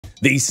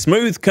The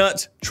smooth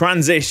cut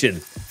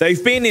transition.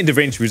 They've been in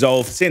DaVinci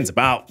Resolve since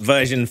about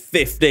version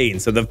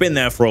 15, so they've been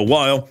there for a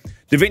while.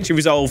 DaVinci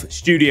Resolve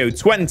Studio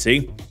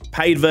 20,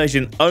 paid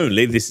version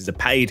only, this is a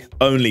paid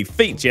only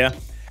feature,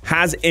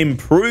 has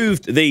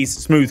improved these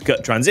smooth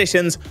cut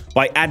transitions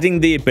by adding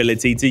the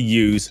ability to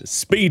use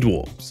speed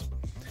warps.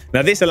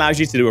 Now this allows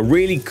you to do a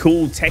really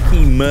cool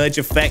techie merge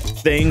effect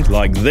thing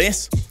like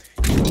this.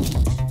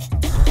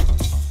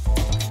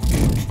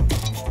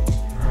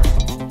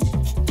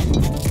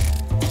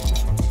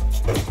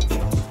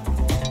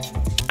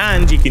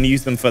 And you can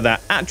use them for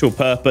that actual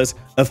purpose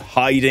of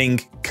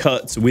hiding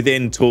cuts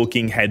within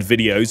talking head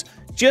videos,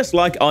 just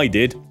like I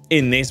did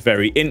in this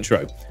very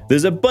intro.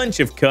 There's a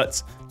bunch of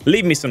cuts.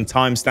 Leave me some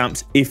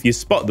timestamps if you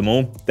spot them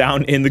all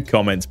down in the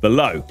comments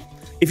below.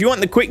 If you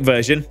want the quick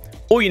version,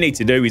 all you need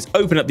to do is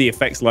open up the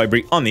effects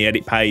library on the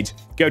edit page,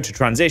 go to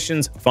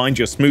transitions, find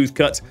your smooth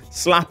cut,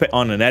 slap it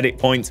on an edit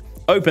point,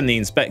 open the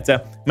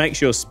inspector, make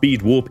sure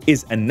speed warp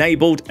is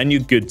enabled, and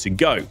you're good to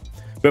go.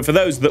 But for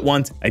those that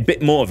want a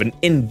bit more of an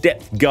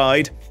in-depth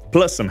guide,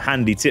 plus some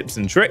handy tips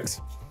and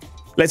tricks,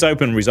 let's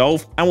open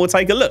Resolve and we'll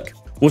take a look.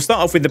 We'll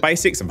start off with the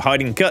basics of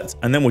hiding cuts,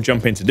 and then we'll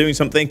jump into doing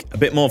something a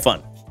bit more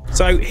fun.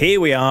 So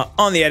here we are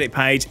on the edit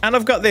page, and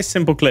I've got this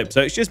simple clip,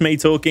 so it's just me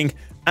talking,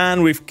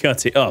 and we've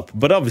cut it up.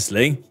 But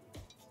obviously,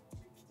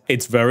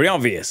 it's very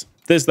obvious.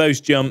 There's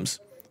those jumps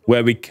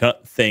where we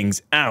cut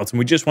things out, and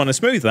we just want to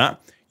smooth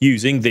that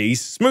using these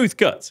smooth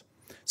cuts.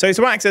 So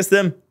to access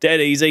them,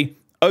 dead easy.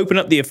 Open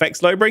up the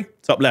effects library,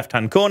 top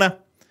left-hand corner,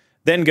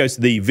 then go to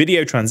the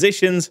video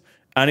transitions,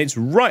 and it's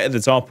right at the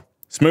top,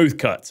 smooth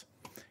cut.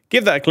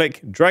 Give that a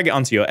click, drag it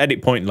onto your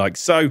edit point like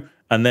so,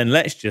 and then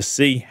let's just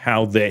see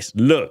how this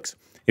looks.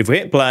 If we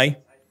hit play,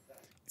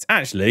 it's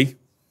actually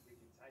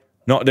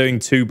not doing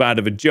too bad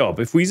of a job.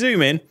 If we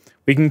zoom in,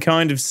 we can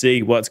kind of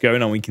see what's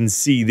going on. We can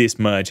see this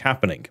merge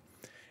happening.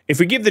 If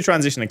we give the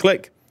transition a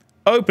click,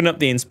 open up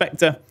the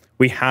inspector,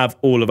 we have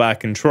all of our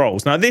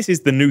controls. Now this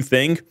is the new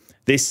thing,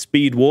 this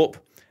speed warp.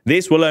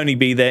 This will only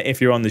be there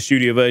if you're on the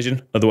studio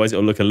version, otherwise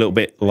it'll look a little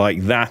bit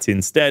like that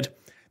instead.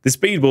 The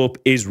speed warp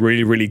is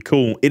really, really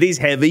cool. It is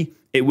heavy,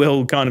 it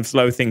will kind of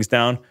slow things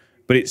down,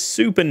 but it's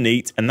super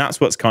neat, and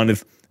that's what's kind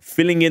of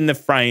filling in the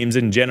frames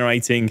and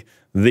generating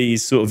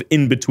these sort of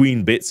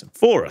in-between bits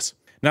for us.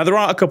 Now there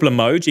are a couple of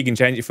modes. You can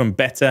change it from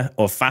better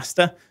or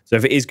faster. So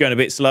if it is going a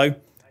bit slow,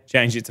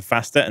 change it to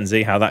faster and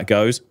see how that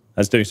goes.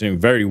 That's doing something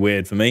very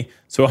weird for me.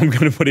 So I'm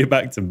going to put it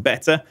back to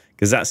better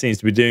because that seems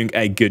to be doing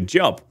a good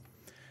job.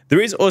 There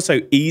is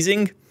also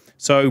easing.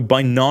 So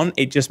by none,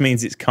 it just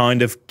means it's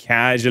kind of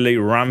casually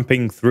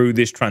ramping through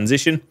this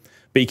transition,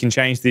 but you can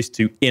change this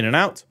to in and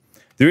out.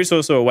 There is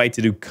also a way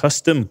to do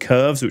custom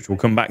curves, which we'll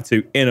come back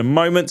to in a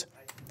moment,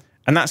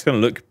 and that's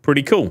going to look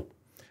pretty cool.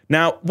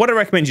 Now, what I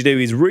recommend you do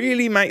is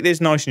really make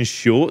this nice and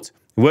short.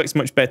 It works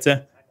much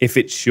better if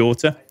it's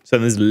shorter, so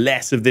there's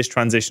less of this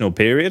transitional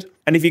period.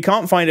 And if you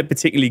can't find a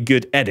particularly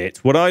good edit,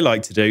 what I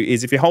like to do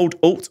is if you hold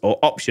Alt or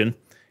Option,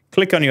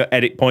 click on your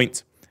edit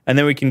point, and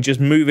then we can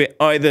just move it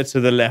either to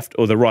the left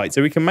or the right.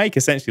 So we can make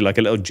essentially like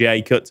a little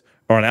J cut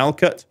or an L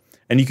cut,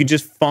 and you can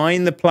just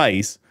find the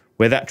place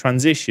where that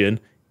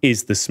transition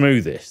is the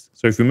smoothest.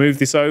 So if we move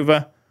this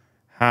over,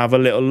 have a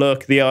little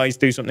look, the eyes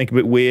do something a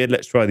bit weird.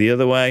 Let's try the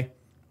other way.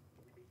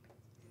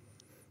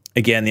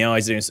 Again, the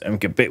eyes doing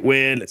something a bit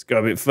weird. Let's go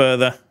a bit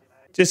further.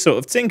 Just sort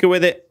of tinker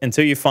with it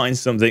until you find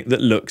something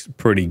that looks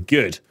pretty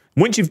good.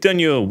 Once you've done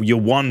your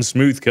one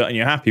smooth cut and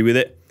you're happy with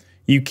it,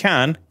 you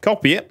can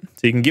copy it.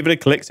 So you can give it a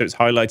click so it's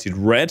highlighted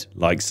red,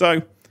 like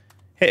so.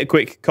 Hit a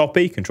quick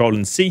copy, Control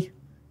and C.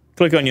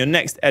 Click on your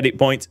next edit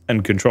point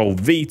and Control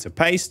V to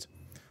paste.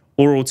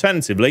 Or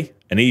alternatively,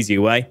 an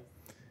easier way,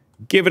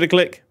 give it a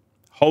click,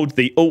 hold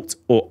the Alt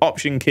or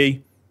Option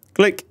key,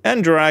 click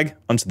and drag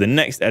onto the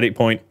next edit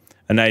point,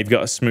 and now you've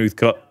got a smooth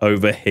cut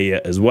over here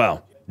as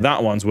well.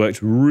 That one's worked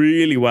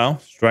really well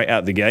straight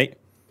out the gate.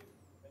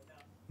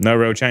 No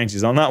real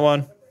changes on that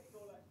one.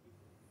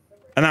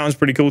 And that one's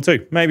pretty cool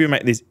too. Maybe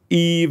make this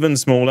even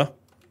smaller.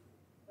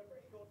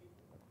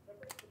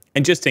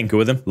 And just tinker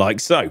with them like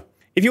so.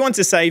 If you want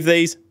to save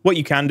these, what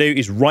you can do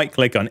is right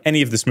click on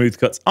any of the smooth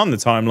cuts on the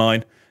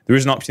timeline. There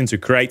is an option to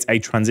create a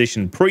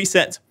transition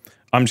preset.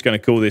 I'm just going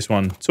to call this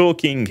one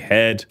Talking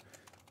Head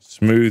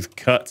Smooth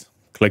Cut.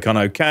 Click on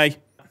OK.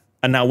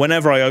 And now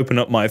whenever I open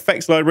up my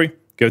effects library,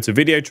 go to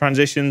Video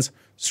Transitions,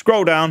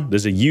 scroll down,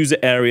 there's a user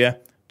area,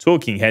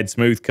 Talking Head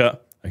Smooth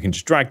Cut. I can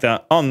just drag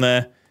that on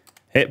there,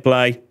 hit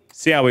play,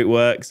 see how it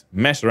works,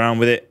 mess around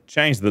with it,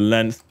 change the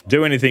length,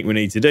 do anything we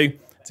need to do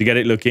to get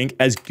it looking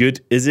as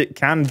good as it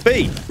can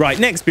be. Right,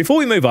 next, before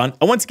we move on,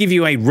 I want to give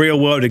you a real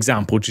world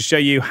example to show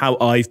you how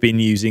I've been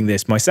using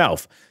this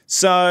myself.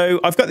 So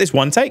I've got this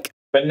one take,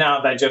 but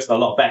now they're just a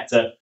lot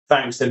better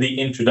thanks to the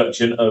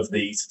introduction of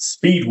these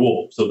speed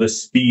warps or the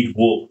speed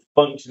warp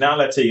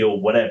functionality or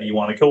whatever you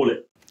want to call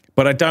it.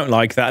 But I don't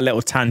like that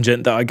little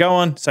tangent that I go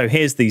on. So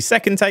here's the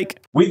second take.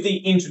 With the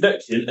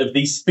introduction of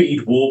the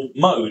speed warp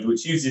mode,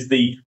 which uses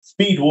the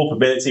speed warp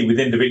ability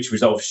within DaVinci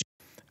Resolve Studio.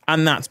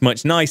 and that's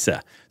much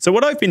nicer. So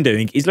what I've been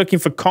doing is looking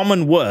for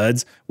common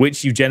words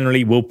which you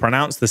generally will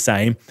pronounce the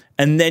same,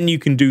 and then you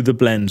can do the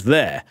blend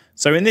there.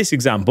 So in this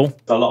example,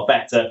 a lot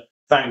better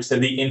thanks to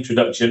the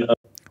introduction of,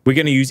 we're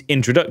going to use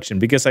introduction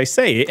because I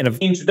say it in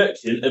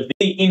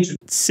a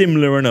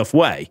similar enough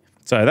way.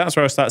 So that's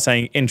where I start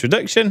saying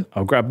introduction.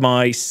 I'll grab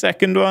my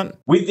second one.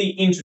 With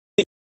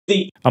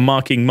I'm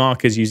marking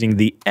markers using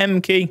the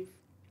M key.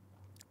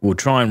 We'll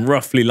try and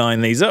roughly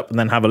line these up and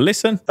then have a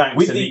listen.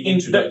 Thanks to the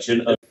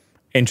introduction of...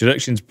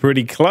 Introduction's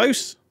pretty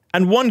close.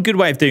 And one good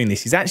way of doing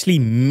this is actually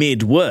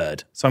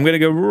mid-word. So I'm going to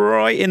go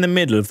right in the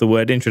middle of the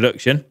word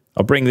introduction.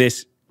 I'll bring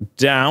this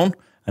down,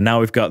 and now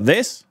we've got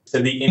this.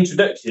 So the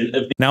introduction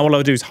of... Now all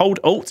I'll do is hold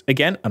Alt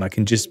again, and I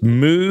can just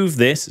move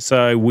this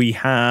so we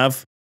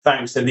have...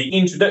 Thanks to the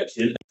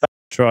introduction...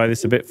 Try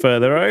this a bit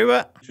further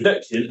over.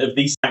 Introduction of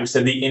these... Thanks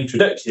to the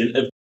introduction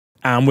of...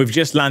 And we've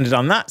just landed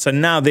on that. So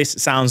now this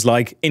sounds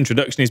like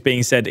introduction is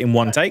being said in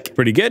one take.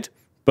 Pretty good.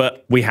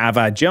 But we have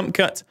our jump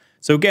cut.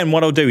 So again,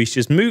 what I'll do is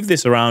just move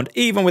this around,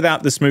 even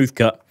without the smooth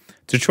cut,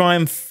 to try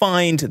and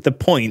find the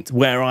point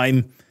where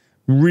I'm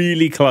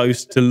really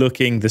close to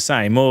looking the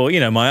same. Or, you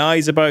know, my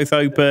eyes are both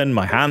open,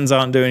 my hands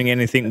aren't doing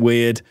anything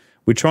weird.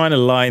 We're trying to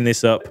line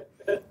this up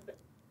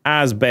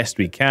as best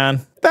we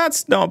can.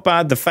 That's not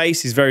bad. The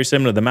face is very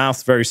similar. The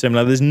mouth's very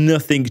similar. There's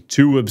nothing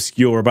too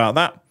obscure about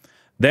that.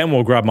 Then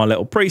we'll grab my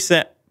little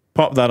preset,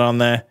 pop that on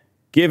there,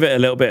 give it a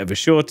little bit of a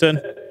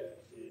shorten.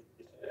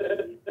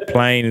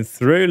 Playing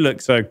through,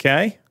 looks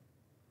okay.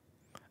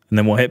 And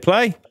then we'll hit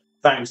play.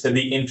 Thanks to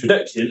the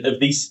introduction of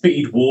the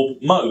speed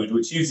warp mode,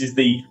 which uses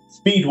the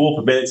speed warp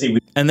ability.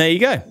 And there you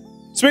go.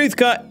 Smooth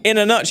cut in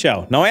a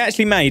nutshell. Now, I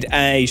actually made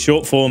a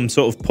short form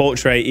sort of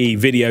portrait-y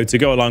video to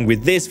go along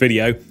with this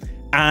video,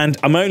 and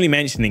I'm only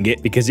mentioning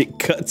it because it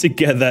cut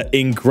together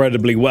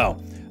incredibly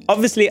well.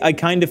 Obviously, I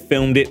kind of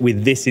filmed it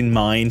with this in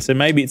mind, so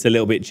maybe it's a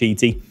little bit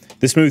cheaty.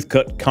 The smooth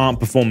cut can't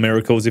perform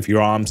miracles if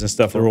your arms and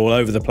stuff are all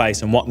over the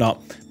place and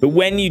whatnot. But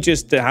when you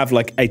just have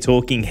like a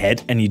talking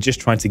head and you're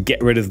just trying to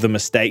get rid of the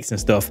mistakes and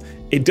stuff,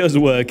 it does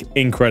work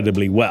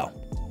incredibly well.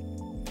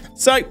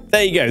 So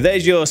there you go.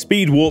 There's your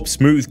speed warp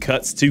smooth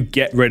cuts to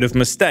get rid of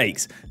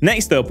mistakes.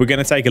 Next up, we're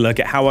going to take a look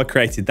at how I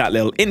created that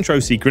little intro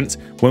sequence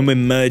when we're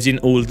merging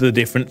all of the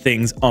different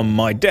things on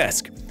my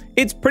desk.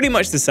 It's pretty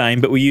much the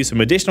same, but we use some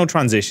additional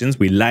transitions.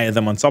 We layer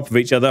them on top of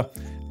each other,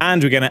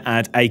 and we're going to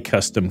add a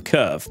custom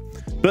curve.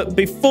 But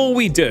before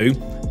we do,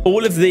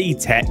 all of the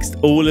text,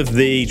 all of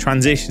the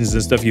transitions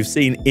and stuff you've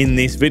seen in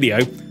this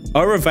video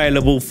are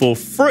available for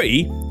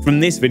free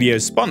from this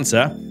video's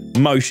sponsor,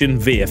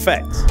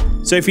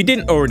 MotionVFX. So if you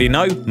didn't already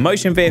know,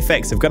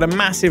 MotionVFX have got a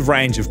massive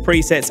range of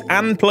presets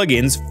and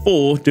plugins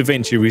for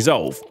DaVinci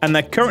Resolve. And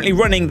they're currently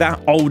running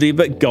that oldie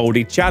but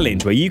goldie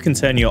challenge where you can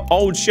turn your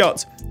old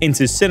shots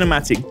into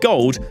cinematic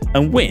gold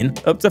and win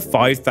up to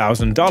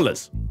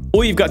 $5,000.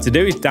 All you've got to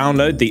do is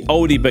download the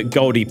Oldie But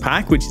Goldie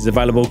pack, which is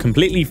available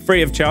completely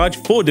free of charge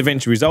for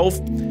DaVinci Resolve,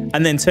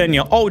 and then turn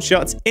your old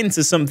shots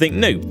into something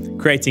new,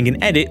 creating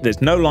an edit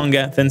that's no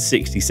longer than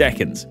 60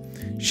 seconds.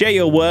 Share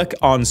your work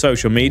on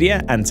social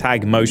media and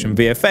tag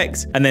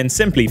MotionVFX, and then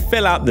simply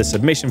fill out the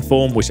submission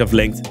form, which I've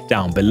linked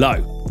down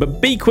below. But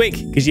be quick,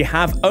 because you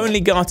have only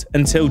got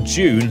until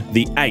June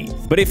the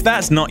 8th. But if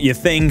that's not your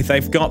thing,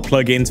 they've got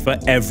plugins for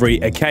every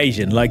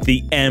occasion, like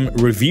the M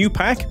Review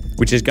Pack,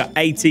 which has got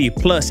 80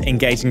 plus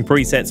engaging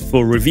presets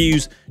for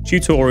reviews,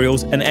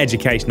 tutorials, and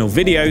educational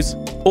videos,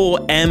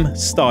 or M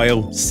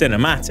Style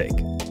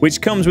Cinematic,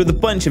 which comes with a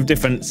bunch of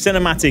different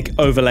cinematic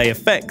overlay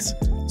effects,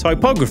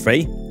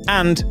 typography,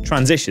 and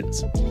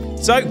transitions.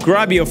 So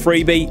grab your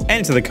freebie,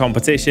 enter the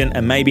competition,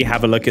 and maybe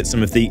have a look at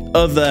some of the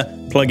other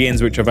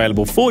plugins which are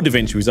available for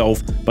DaVinci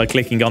Resolve by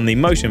clicking on the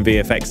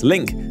MotionVFX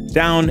link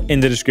down in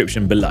the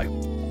description below.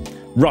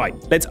 Right,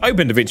 let's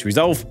open DaVinci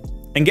Resolve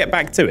and get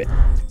back to it.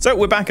 So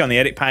we're back on the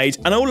edit page,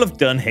 and all I've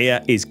done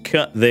here is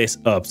cut this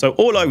up. So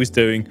all I was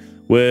doing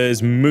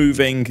was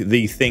moving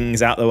the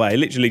things out the way,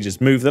 literally just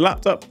move the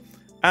laptop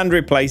and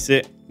replace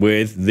it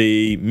with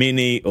the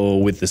Mini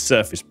or with the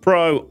Surface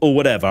Pro or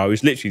whatever. I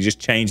was literally just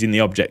changing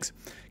the objects.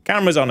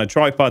 Camera's on a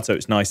tripod, so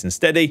it's nice and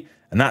steady,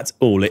 and that's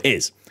all it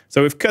is.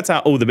 So we've cut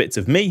out all the bits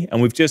of me,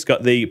 and we've just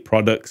got the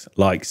products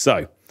like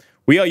so.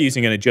 We are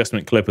using an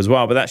adjustment clip as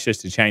well, but that's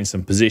just to change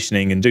some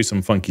positioning and do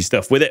some funky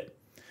stuff with it.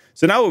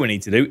 So now what we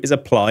need to do is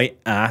apply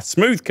our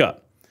smooth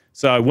cut.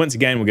 So once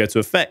again, we'll go to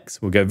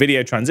Effects, we'll go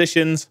Video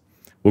Transitions,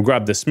 we'll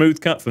grab the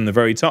smooth cut from the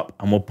very top,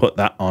 and we'll put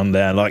that on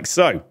there like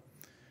so.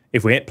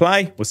 If we hit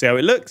play, we'll see how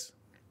it looks.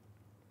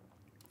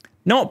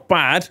 Not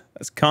bad.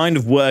 That's kind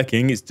of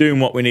working. It's doing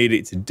what we need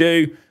it to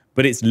do,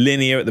 but it's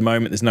linear at the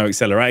moment. There's no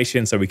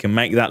acceleration, so we can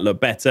make that look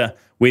better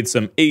with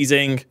some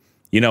easing.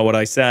 You know what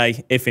I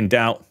say, if in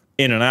doubt,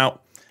 in and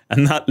out,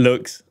 and that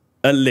looks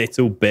a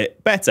little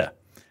bit better.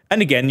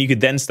 And again, you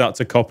could then start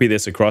to copy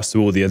this across to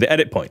all the other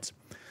edit points.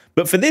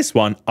 But for this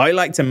one, I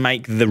like to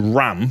make the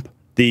ramp,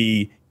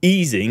 the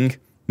easing,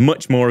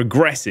 much more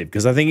aggressive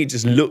because I think it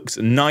just looks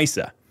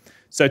nicer.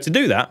 So to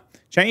do that,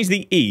 change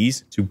the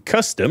ease to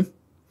custom,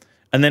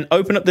 and then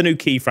open up the new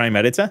keyframe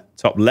editor,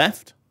 top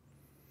left,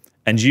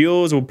 And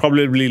yours will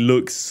probably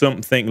look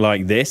something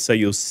like this. So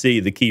you'll see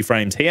the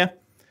keyframes here.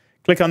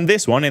 Click on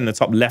this one in the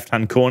top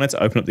left-hand corner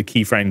to open up the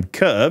keyframe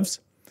curves.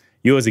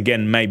 Yours,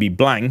 again, may be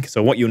blank.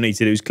 So what you'll need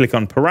to do is click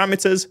on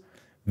Parameters,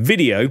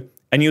 Video,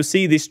 and you'll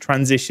see this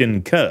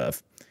transition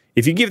curve.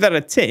 If you give that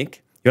a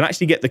tick, you'll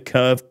actually get the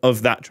curve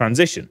of that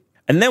transition.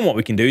 And then what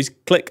we can do is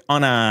click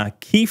on our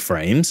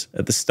keyframes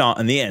at the start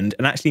and the end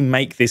and actually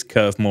make this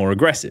curve more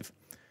aggressive.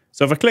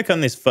 So if I click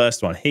on this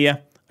first one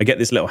here, I get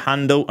this little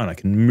handle and I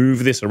can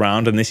move this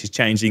around, and this is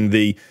changing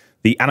the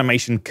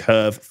animation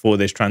curve for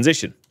this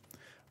transition.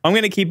 I'm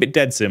going to keep it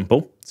dead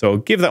simple. So I'll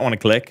give that one a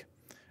click.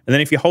 And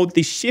then if you hold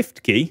the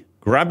Shift key,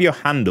 grab your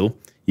handle,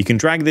 you can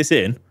drag this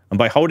in. And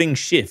by holding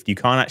Shift, you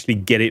can't actually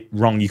get it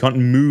wrong. You can't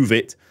move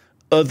it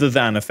other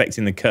than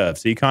affecting the curve.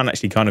 So you can't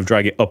actually kind of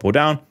drag it up or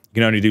down. You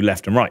can only do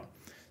left and right.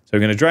 So we're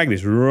going to drag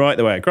this right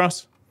the way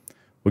across.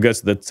 We'll go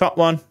to the top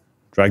one,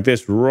 drag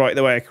this right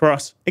the way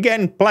across.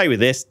 Again, play with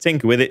this,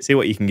 tinker with it, see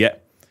what you can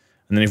get.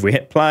 And then if we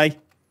hit play,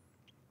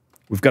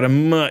 we've got a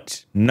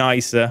much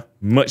nicer,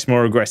 much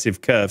more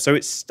aggressive curve. So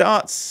it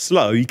starts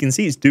slow. You can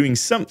see it's doing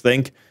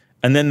something,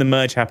 and then the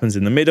merge happens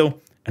in the middle,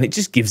 and it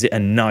just gives it a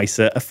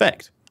nicer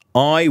effect.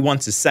 I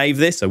want to save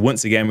this. So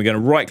once again, we're going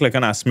to right click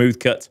on our smooth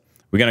cut.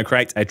 We're going to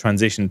create a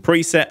transition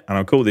preset, and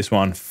I'll call this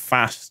one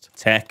Fast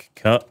Tech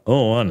Cut.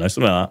 Oh, I don't know,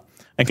 something like that.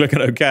 And click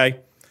on OK.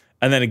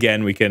 And then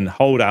again, we can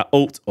hold our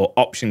Alt or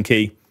Option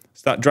key,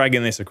 start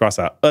dragging this across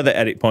our other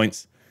edit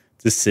points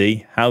to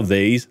see how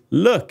these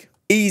look.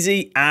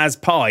 Easy as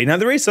pie. Now,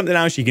 there is something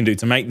else you can do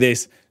to make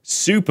this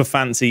super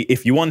fancy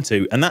if you want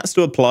to, and that's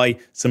to apply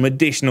some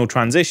additional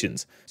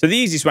transitions. So the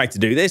easiest way to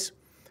do this,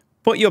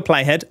 put your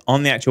playhead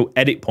on the actual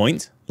edit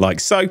point, like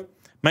so.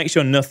 Make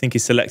sure nothing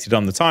is selected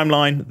on the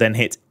timeline, then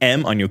hit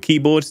M on your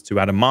keyboard to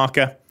add a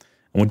marker,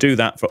 and we'll do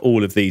that for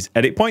all of these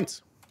edit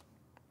points.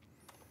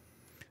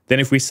 Then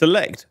if we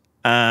select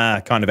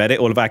kind of edit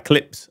all of our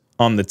clips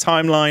on the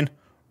timeline,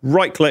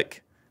 right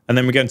click, and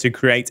then we're going to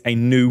create a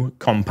new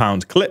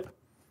compound clip.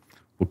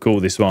 We'll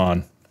call this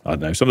one, I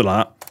don't know, something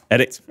like that.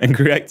 Edit and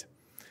create.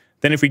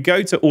 Then if we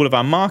go to all of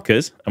our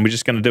markers, and we're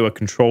just going to do a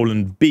Control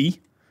and B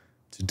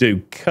to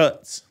do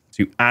cuts,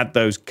 to add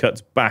those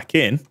cuts back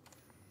in.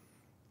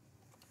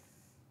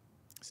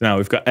 So now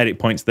we've got edit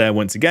points there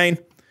once again.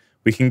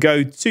 We can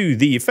go to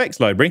the effects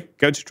library,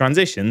 go to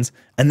transitions,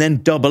 and then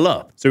double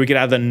up. So we could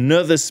add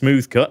another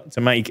smooth cut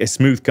to make a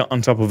smooth cut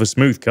on top of a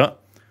smooth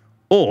cut,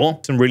 or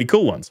some really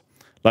cool ones.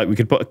 Like we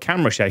could put a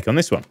camera shake on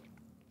this one.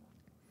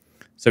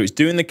 So it's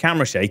doing the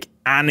camera shake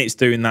and it's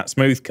doing that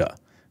smooth cut.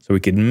 So we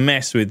could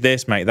mess with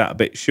this, make that a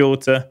bit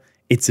shorter.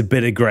 It's a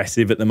bit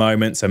aggressive at the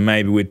moment, so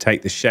maybe we'd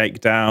take the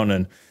shake down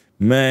and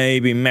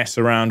maybe mess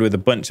around with a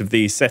bunch of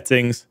these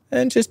settings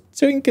and just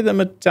tinker them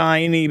a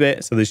tiny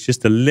bit so there's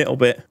just a little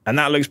bit, and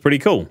that looks pretty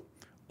cool.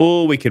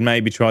 Or we could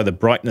maybe try the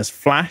brightness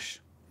flash.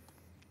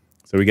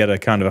 So we get a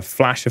kind of a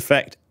flash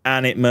effect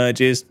and it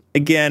merges.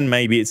 Again,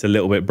 maybe it's a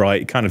little bit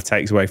bright. It kind of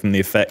takes away from the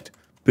effect,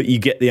 but you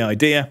get the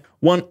idea.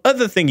 One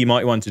other thing you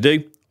might want to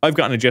do, I've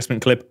got an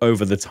adjustment clip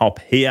over the top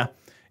here.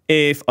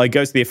 If I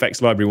go to the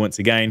effects library once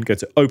again, go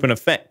to Open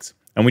Effects,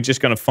 and we're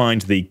just going to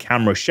find the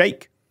camera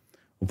shake.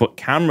 We'll put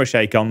camera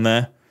shake on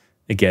there.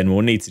 Again,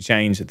 we'll need to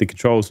change the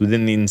controls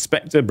within the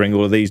inspector, bring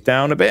all of these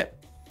down a bit,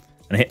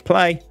 and hit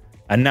play.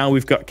 And now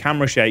we've got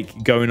camera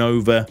shake going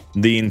over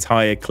the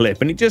entire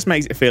clip, and it just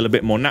makes it feel a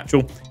bit more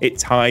natural. It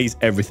ties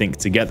everything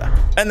together.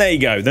 And there you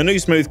go, the new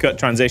smooth cut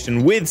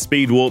transition with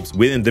speed warps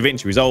within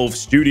DaVinci Resolve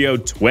Studio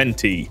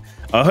 20.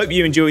 I hope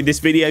you enjoyed this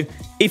video.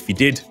 If you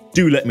did,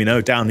 do let me know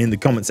down in the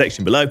comment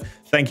section below.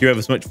 Thank you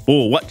ever so much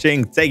for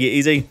watching. Take it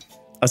easy.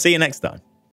 I'll see you next time.